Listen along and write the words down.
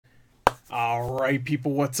Alright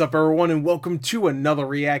people, what's up everyone, and welcome to another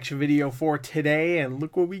reaction video for today. And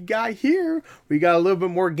look what we got here. We got a little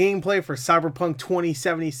bit more gameplay for Cyberpunk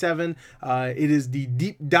 2077. It is the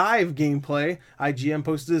deep dive gameplay. IGN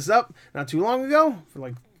posted this up not too long ago, for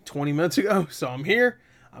like 20 minutes ago, so I'm here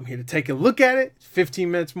to take a look at it. 15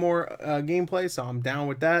 minutes more gameplay, so I'm down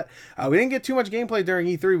with that. We didn't get too much gameplay during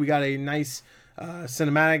E3. We got a nice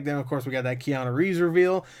cinematic. Then of course we got that Keanu Reeves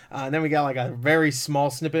reveal, and then we got like a very small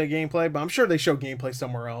snippet of gameplay, but I'm sure they show gameplay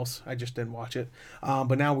somewhere else. I just didn't watch it.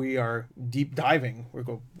 But now we are deep diving. We're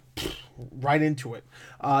going right into it,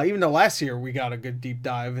 even though last year we got a good deep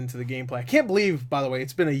dive into the gameplay. I can't believe, by the way,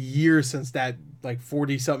 it's been a year since that like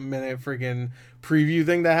 40 something minute freaking preview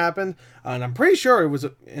thing that happened, and I'm pretty sure it was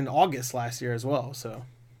in August last year as well, so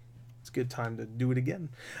good time to do it again.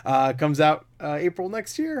 Comes out April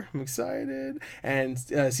next year. I'm excited. And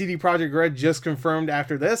CD Projekt Red just confirmed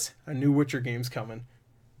after this a new Witcher game's coming.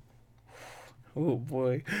 Oh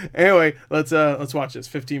boy. Anyway, let's watch this.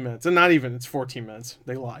 15 minutes, and not even. It's 14 minutes.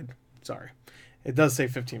 They lied. Sorry. It does say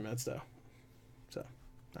 15 minutes though. So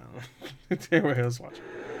I don't know. Anyway, let's watch.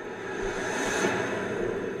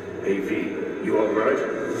 Hey V, you all right?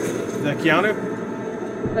 Is that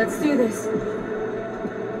Keanu? Let's do this.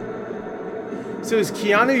 So is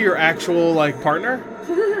Keanu your actual, like, partner?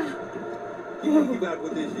 You got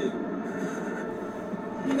what this is.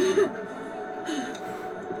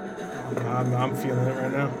 I'm feeling it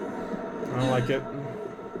right now. I don't like it.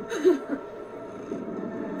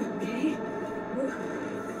 Okay.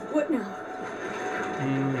 What now?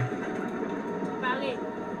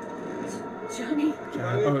 Johnny?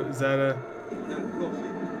 Johnny. Oh, is that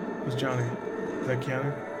who's Johnny? Is that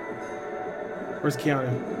Keanu? Where's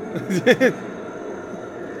Keanu?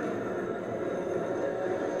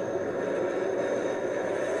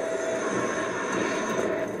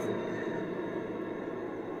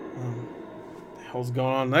 What's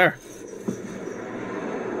going on there?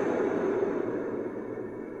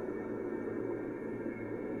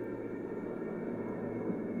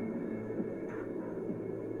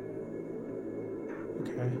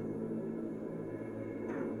 Okay.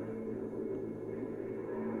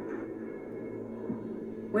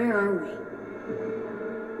 Where are we?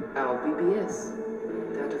 Our BBS,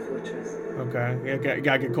 Data Fortress. Okay. Yeah,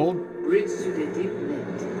 gotta get cold? Bridge to the deep net.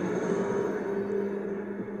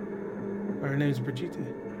 Her name's Brigitte.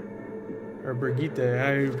 Or Brigitte,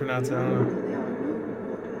 how do you pronounce it? I don't know. There are no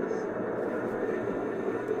borders.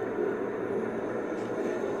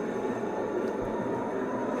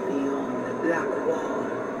 Beyond the black wall.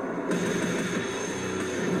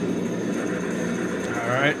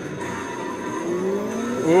 Alright.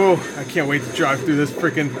 Oh, I can't wait to drive through this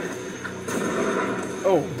freaking.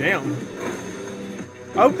 Oh, damn.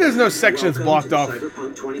 I hope there's no sections blocked off.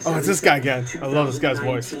 Oh, it's this guy again. I love this guy's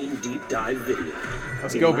voice. Deep dive video.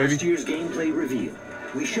 Let's go, baby. In last year's gameplay review,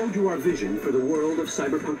 we showed you our vision for the world of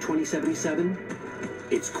Cyberpunk 2077,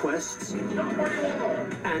 its quests,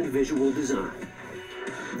 and visual design.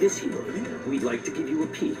 This year, we'd like to give you a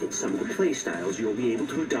peek at some of the playstyles you'll be able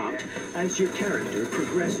to adopt as your character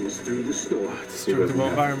progresses through the story. Destructible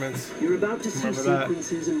environments. You're about to see Remember that.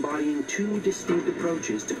 sequences embodying two distinct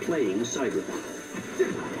approaches to playing Cyberpunk.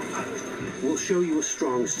 We'll show you a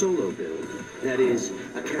strong solo build, that is,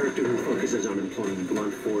 a character who focuses on employing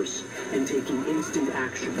blunt force and taking instant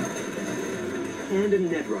action. And a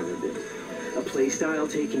netrunner build, a playstyle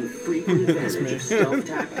taking frequent advantage of stealth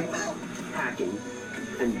tactics, hacking,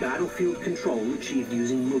 and battlefield control achieved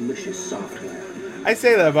using malicious software. I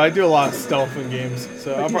say that, but I do a lot of stealth in games,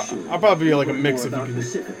 so I'll probably be like a mix if you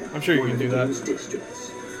can. I'm sure you can do that.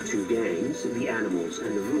 Districts, two gangs, the Animals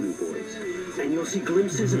and the Voodoo Boys. And you'll see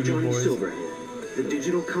glimpses of Johnny Silverhand, the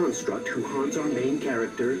digital construct who haunts our main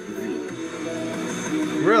character, V.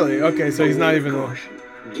 Really? Okay, so he's not even a...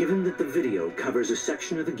 Given that the video covers a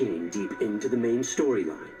section of the game deep into the main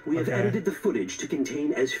storyline, we have edited the footage to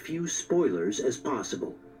contain as few spoilers as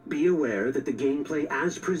possible. Be aware that the gameplay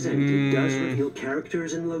as presented does reveal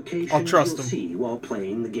characters and locations you'll see while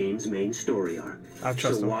playing the game's main story arc. I'll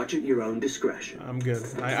trust so watch at your own discretion. I'm good.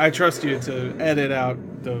 I trust you to edit out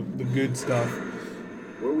the good stuff.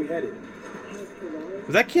 Where are we headed?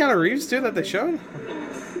 Was that Keanu Reeves too that they showed?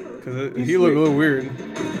 Because he looked a little weird.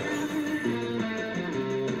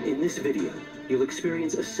 In this video, you'll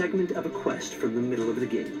experience a segment of a quest from the middle of the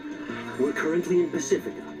game. We're currently in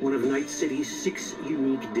Pacifica, one of Night City's 6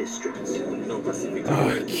 unique districts. Oh,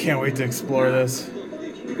 I can't wait to explore this.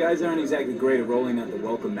 You guys aren't exactly great at rolling out the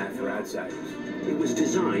welcome mat for outsiders. It was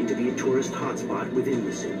designed to be a tourist hotspot within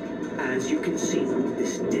the city. As you can see,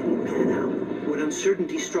 this didn't pan out. When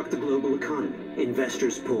uncertainty struck the global economy,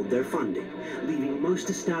 investors pulled their funding, leaving most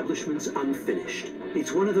establishments unfinished.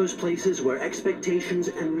 It's one of those places where expectations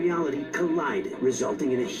and reality collided,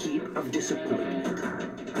 resulting in a heap of disappointment.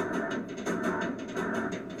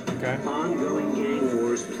 Okay. Ongoing gang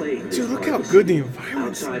wars plague this Dude, look part how of the good the city.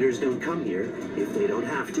 environment is. Outsiders don't come here if they don't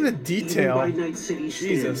have to. Look at the detail. Even by Night City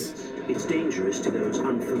Jesus. standards, it's dangerous to those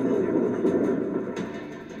unfamiliar with it.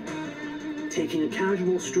 Taking a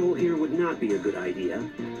casual stroll here would not be a good idea.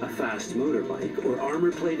 A fast motorbike or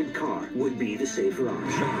armor-plated car would be the safer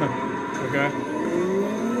option. Okay.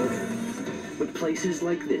 But places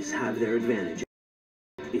like this have their advantages.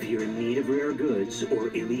 If you're in need of rare goods or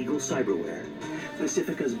illegal cyberware,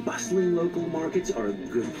 Pacifica's bustling local markets are a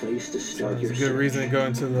good place to start It's your a good search. reason to go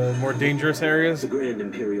into the more dangerous areas. The Grand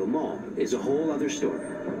Imperial Mall is a whole other story.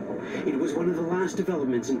 It was one of the last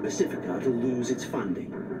developments in Pacifica to lose its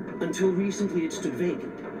funding. Until recently it stood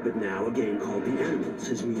vacant, but now a gang called the Animals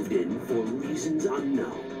has moved in for reasons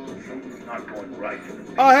unknown. Something's not going right.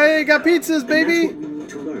 Oh, hey, got pizzas, And that's baby! what we need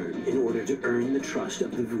to learn in order to earn the trust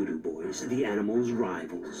of the Voodoo Boys, the Animals'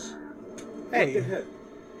 rivals. What the Hey, hell?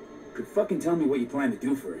 Could fucking tell me what you plan to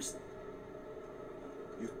do first.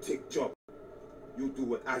 You take job. You do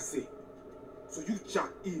what I say. So you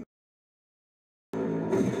jack in.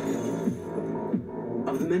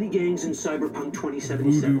 Of the many gangs in Cyberpunk Voodoo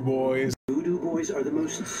 2077, boys. Voodoo Boys are the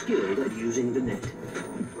most skilled at using the net.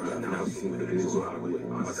 Now see what it is on my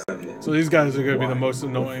way. So these guys are gonna be the most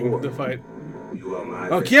annoying to fight. You are my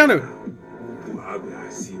Oh, best Keanu! friend. I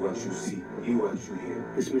see what you see, hear what you hear.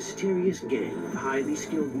 This mysterious gang of highly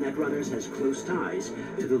skilled netrunners has close ties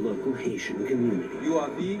to the local Haitian community. You are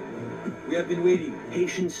V. We have been waiting.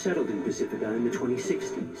 Haitians settled in Pacifica in the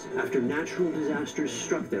 2060s after natural disasters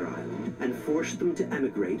struck their island and forced them to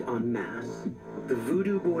emigrate en masse. The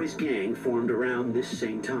Voodoo Boys gang formed around this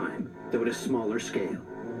same time, though at a smaller scale.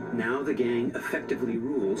 Now the gang effectively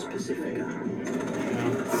rules Pacifica.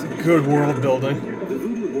 It's good world building. The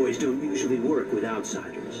Voodoo Boys don't usually work with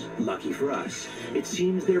outsiders. Lucky for us, it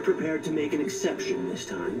seems they're prepared to make an exception this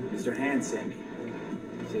time. Mr. Hand sent me.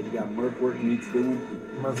 He said you got merc work needs doing.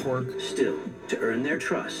 Merc work. Still, to earn their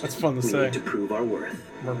trust, That's fun to we say. need to prove our worth.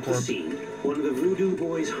 Merc To work. see, one of the Voodoo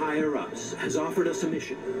Boys' higher-ups has offered us a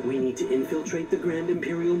mission. We need to infiltrate the Grand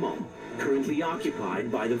Imperial Mall, currently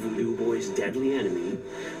occupied by the Voodoo Boys' deadly enemy,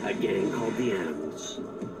 a gang called the Animals.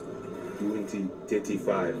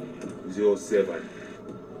 2035-07.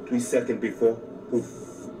 3 seconds before, poof,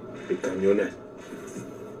 the camionette.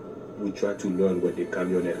 We try to learn where the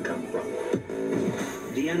camionette come from.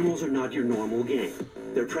 The Animals are not your normal gang.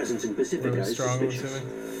 Their presence in Pacifica Really is strong, I'm suspicious.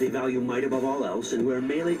 assuming. They value might above all else and wear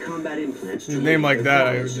melee combat implants to A name like their that,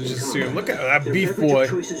 I would prowess in just combat. assume. Look at that Their beef beverage boy. of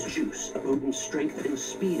choice is juice, a potent strength and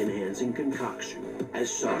speed enhancing concoction.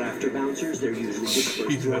 As sought after bouncers, they're usually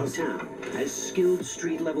dispersed throughout Jesus. town. As skilled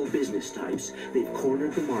street level business types, they've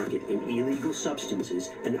cornered the market in illegal substances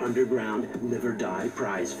and underground live or die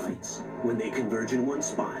prize fights. When they converge in one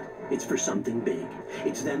spot, it's for something big.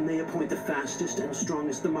 It's then they appoint the fastest and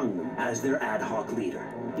strongest among them as their ad hoc leader.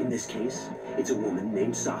 In this case, it's a woman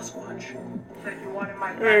named Sasquatch.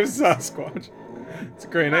 There's Sasquatch. It's a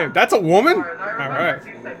great name. That's a woman? Alright.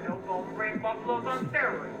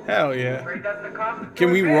 Hell yeah.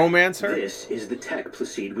 Can we romance her? This is the tech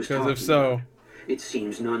Placide was Because talking if so, about. It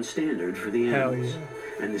seems non-standard for the hell animals.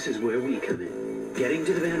 yeah. And this is where we come in. Getting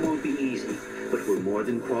to the van won't be easy, but we're more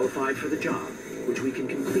than qualified for the job, which we can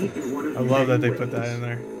complete in one of I love that they many put that ways. in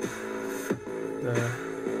there. The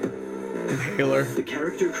inhaler. The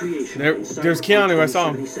character creation There- in there's Cyberpunk Keanu, I saw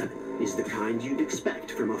him. 2077 is the kind you'd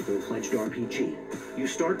expect from a full-fledged RPG. You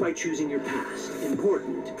start by choosing your past,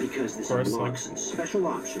 important because this Of course, unlocks special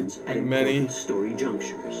options at like many important story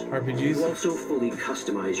junctures. RPGs. You also fully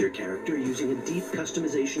customize your character using a deep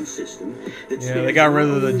customization system that Yeah, they got spans rid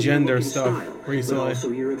not of the only your gender look and stuff style, recently. but also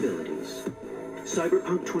your abilities.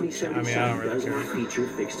 Cyberpunk 2077 really does care. not feature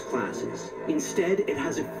fixed classes. Instead, it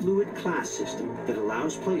has a fluid class system that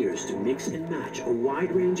allows players to mix and match a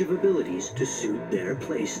wide range of abilities to suit their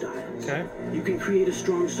playstyles. Okay. You can create a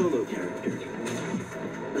strong solo character,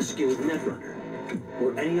 a skilled netrunner,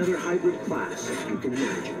 or any other hybrid class you can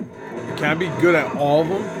imagine. Can I be good at all of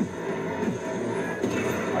them?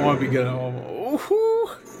 I want to be good at all of them. Ooh.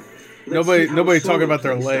 Nobody talking about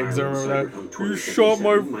their legs. I remember that. You shot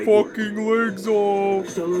my fucking legs off.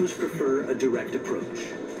 Solos prefer a direct approach.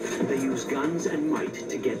 They use guns and might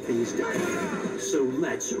to get things done. So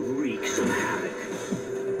let's wreak some havoc.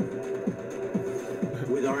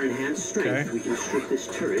 With our enhanced strength, Okay. we can strip this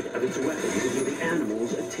turret of its weapons and give the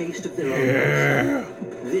animals a taste of their own Yeah. medicine.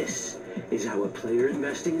 This is how a player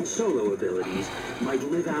investing in solo abilities might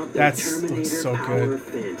live out their That looks Terminator so power good.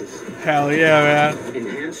 fantasy. Hell yeah, man.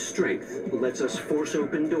 Enhanced strength lets us force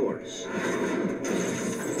open doors.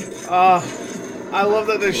 I love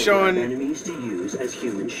that they're showing Enemies to use as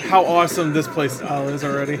human shields. how awesome this play style is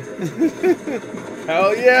already.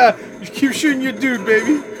 Hell yeah! You keep shooting your dude,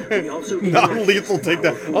 baby. We also gain Non-lethal access to takedown.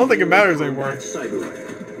 I powerful don't think it matters combat anymore.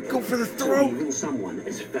 cyberweapons. Go for the So throat. even someone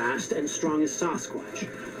as fast and strong as Sasquatch,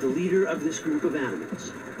 the leader of this group of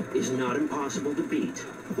animals, is not impossible to beat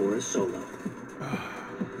for a solo.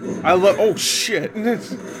 I love. Oh shit!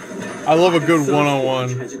 I love a good Sasquatch one-on-one.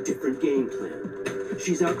 has a different game plan.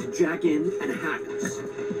 She's out to jack in and hack us.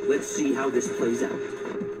 Let's see how this plays out.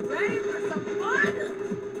 Ready for some fun?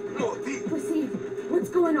 No, the Proceed. What's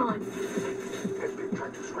going on? has been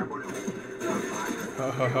trying to scramble you.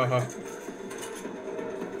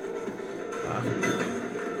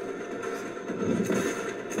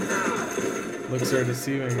 Looks her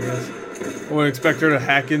deceiving, I guess. I wouldn't expect her to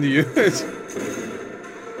hack into you.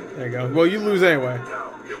 There you go. Well, you lose anyway.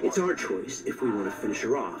 It's our choice if we want to finish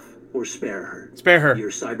her off or spare her. Spare her. Your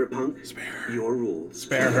Cyberpunk, Spare her. your rules.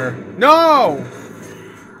 Spare her. No!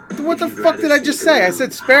 What the If you'd fuck did I rather just sneak say? I around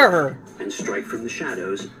said spare her. and strike from the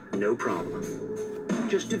shadows, no problem.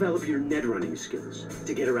 Just develop your net running skills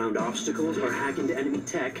to get around obstacles or hack into enemy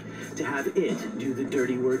tech to have it do the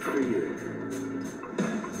dirty work for you.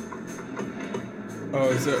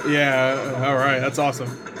 Oh, so yeah. All right, that's awesome.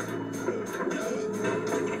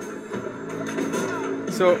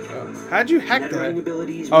 So, how'd you hack Net running that?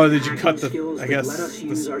 abilities Oh, mean did you hacking cut the? skills I that guess let us the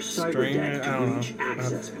use our string. cyberdeck I to don't reach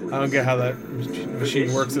access know. points. I don't get how that For machine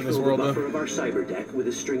this, works in we this fill world, the buffer though. of our cyberdeck with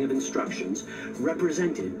a string of instructions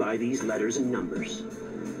represented by these letters and numbers.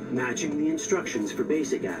 Matching the instructions for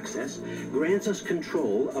basic access grants us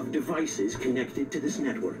control of devices connected to this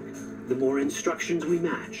network. The more instructions we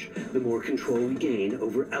match, the more control we gain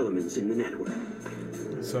over elements in the network.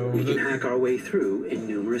 So We can the, hack our way through in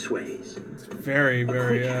numerous ways. very, A quick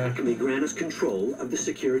very, hack may grant us control of the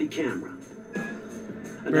security camera.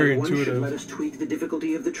 Very Another one should intuitive. let us tweak the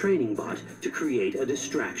difficulty of the training bot to create a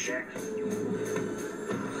distraction.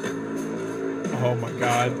 oh my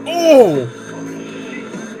god. Oh!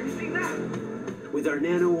 With our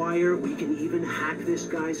nanowire, we can even hack this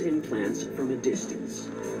guy's implants from a distance.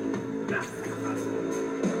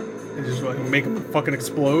 And just like make him fucking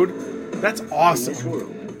explode. That's In this awesome.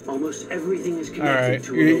 world, almost everything is All connected right,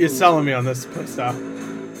 to a you're local selling me on this style.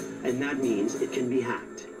 and that means it can be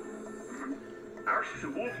hacked.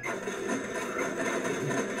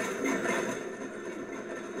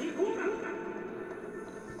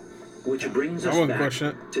 Which brings I us wouldn't back question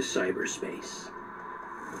it. to cyberspace.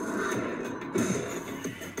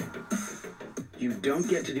 You don't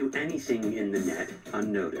get to do anything in the net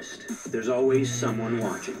unnoticed. There's always someone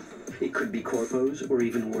watching. It could be corpos, or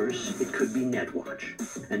even worse, it could be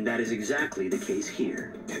Netwatch. And that is exactly the case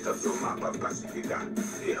here.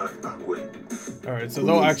 All right, so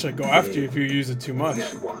they'll actually go after you if you use it too much.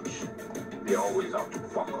 They're always out to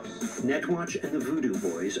fuck us. Netwatch and the Voodoo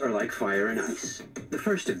Boys are like fire and ice. The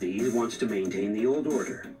first of these wants to maintain the old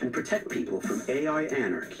order and protect people from AI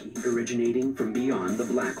anarchy originating from beyond the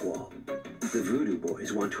Black Wall. The Voodoo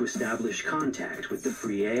Boys want to establish contact with the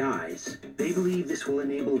free AIs. They believe this will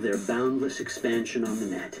enable their boundless expansion on the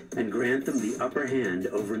net and grant them the upper hand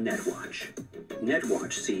over Netwatch.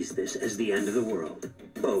 Netwatch sees this as the end of the world.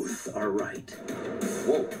 Both are right.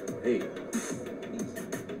 Whoa, hey.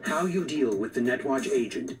 How you deal with the Netwatch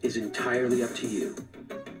agent is entirely up to you.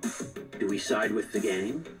 Do we side with the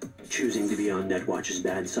game? Choosing to be on Netwatch's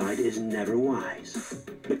bad side is never wise.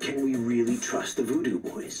 But can we really trust the Voodoo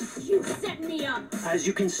Boys? You set me up. As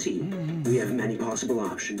you can see, we have many possible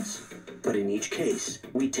options. But in each case,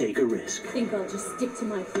 we take a risk. Think I'll just stick to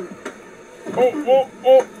my food. Oh, oh,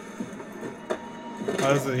 oh!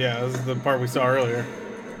 This is the part we saw earlier.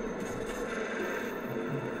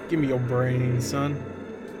 Give me your brain, son.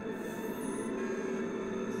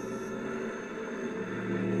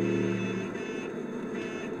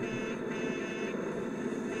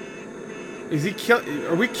 Is he kill?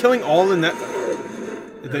 Are we killing all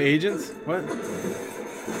the agents? What? That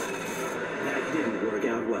didn't work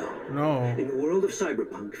out well. No. In the world of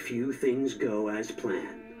Cyberpunk, few things go as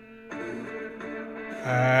planned.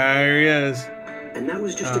 There he is. And that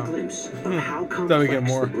was just a glimpse of how Thought we get complex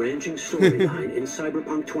more. the branching storyline in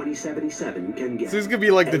Cyberpunk 2077 can get. So this could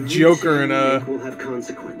be like the Every Joker in decision you make will have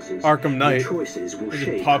consequences. Arkham Knight. Your choices will It just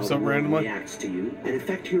shape pops how up the world randomly. reacts to you and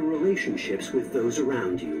affect your relationships with those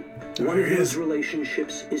around you. There One of it those is.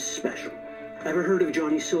 relationships is special. Ever heard of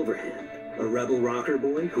Johnny Silverhand, a rebel rocker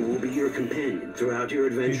boy who will be your companion throughout your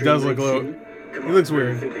adventure? He does look low. He looks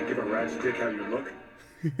weird. Think they give a rat's dick how you look?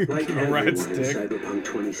 Like A everyone in rat's dick. Cyberpunk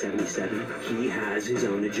 2077, he has his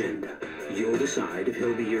own agenda. You'll decide if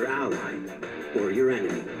he'll be your ally or your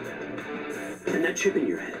enemy. And that chip in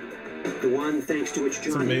your head, the one thanks to which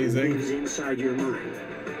Johnny amazing. lives inside your mind.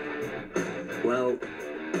 Well,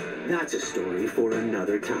 that's a story for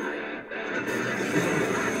another time.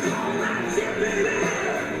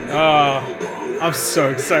 Oh, I'm so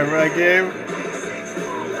excited for that game.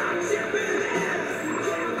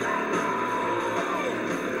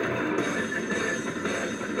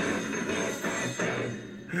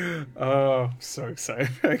 Oh, I'm so excited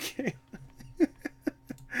for that game.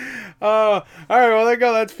 All right, well, there you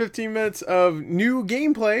go. That's 15 minutes of new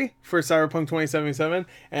gameplay for Cyberpunk 2077,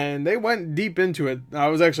 and they went deep into it. I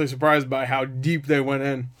was actually surprised by how deep they went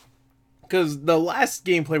in, because the last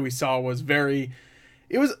gameplay we saw was very,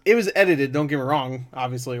 it was edited. Don't get me wrong,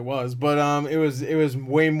 obviously it was, but it was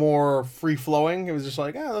way more free flowing. It was just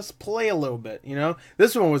like, let's play a little bit, you know.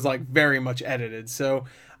 This one was like very much edited, so.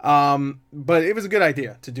 But it was a good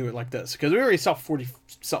idea to do it like this, because we already saw 40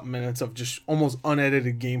 something minutes of just almost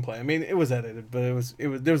unedited gameplay. I mean, it was edited, but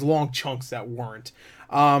there was long chunks that weren't.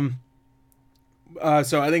 So I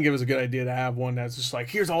think it was a good idea to have one that's just like,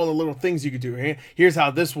 here's all the little things you could do. Here's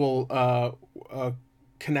how this will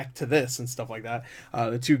connect to this and stuff like that.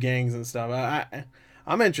 The two gangs and stuff.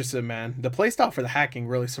 I'm interested, man. The playstyle for the hacking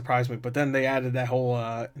really surprised me, but then they added that whole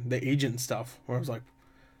the agent stuff where I was like,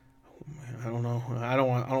 I don't know. I don't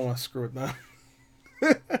want to screw with that.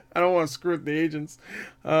 I don't want to screw with the agents,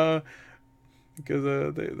 because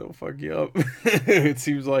they'll fuck you up. It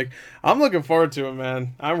seems like I'm looking forward to it,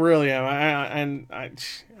 man. I really am. I mean,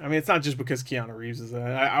 it's not just because Keanu Reeves is in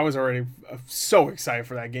it. I was already so excited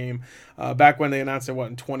for that game. Back when they announced it,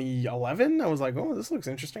 in 2011, I was like, oh, this looks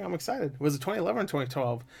interesting. I'm excited. Was it 2011 or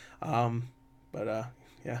 2012?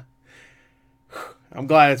 Yeah. I'm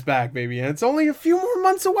glad it's back, baby, and it's only a few more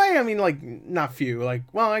months away. I mean, like, not few, like,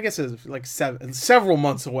 well, I guess it's like several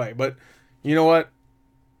months away, but you know what?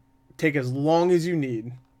 Take as long as you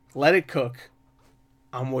need. Let it cook.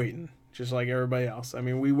 I'm waiting, just like everybody else. I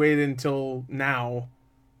mean, we waited until now,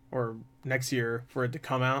 or next year, for it to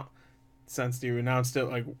come out, since you announced it,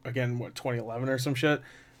 like, again, 2011 or some shit?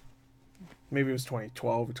 Maybe it was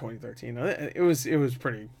 2012 or 2013. It was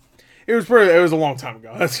a long time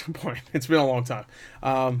ago. That's the point. It's been a long time.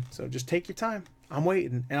 So just take your time. I'm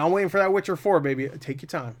waiting. And I'm waiting for that Witcher 4, baby. Take your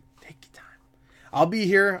time. Take your time. I'll be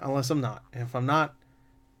here unless I'm not. And if I'm not,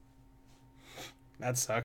 that sucks.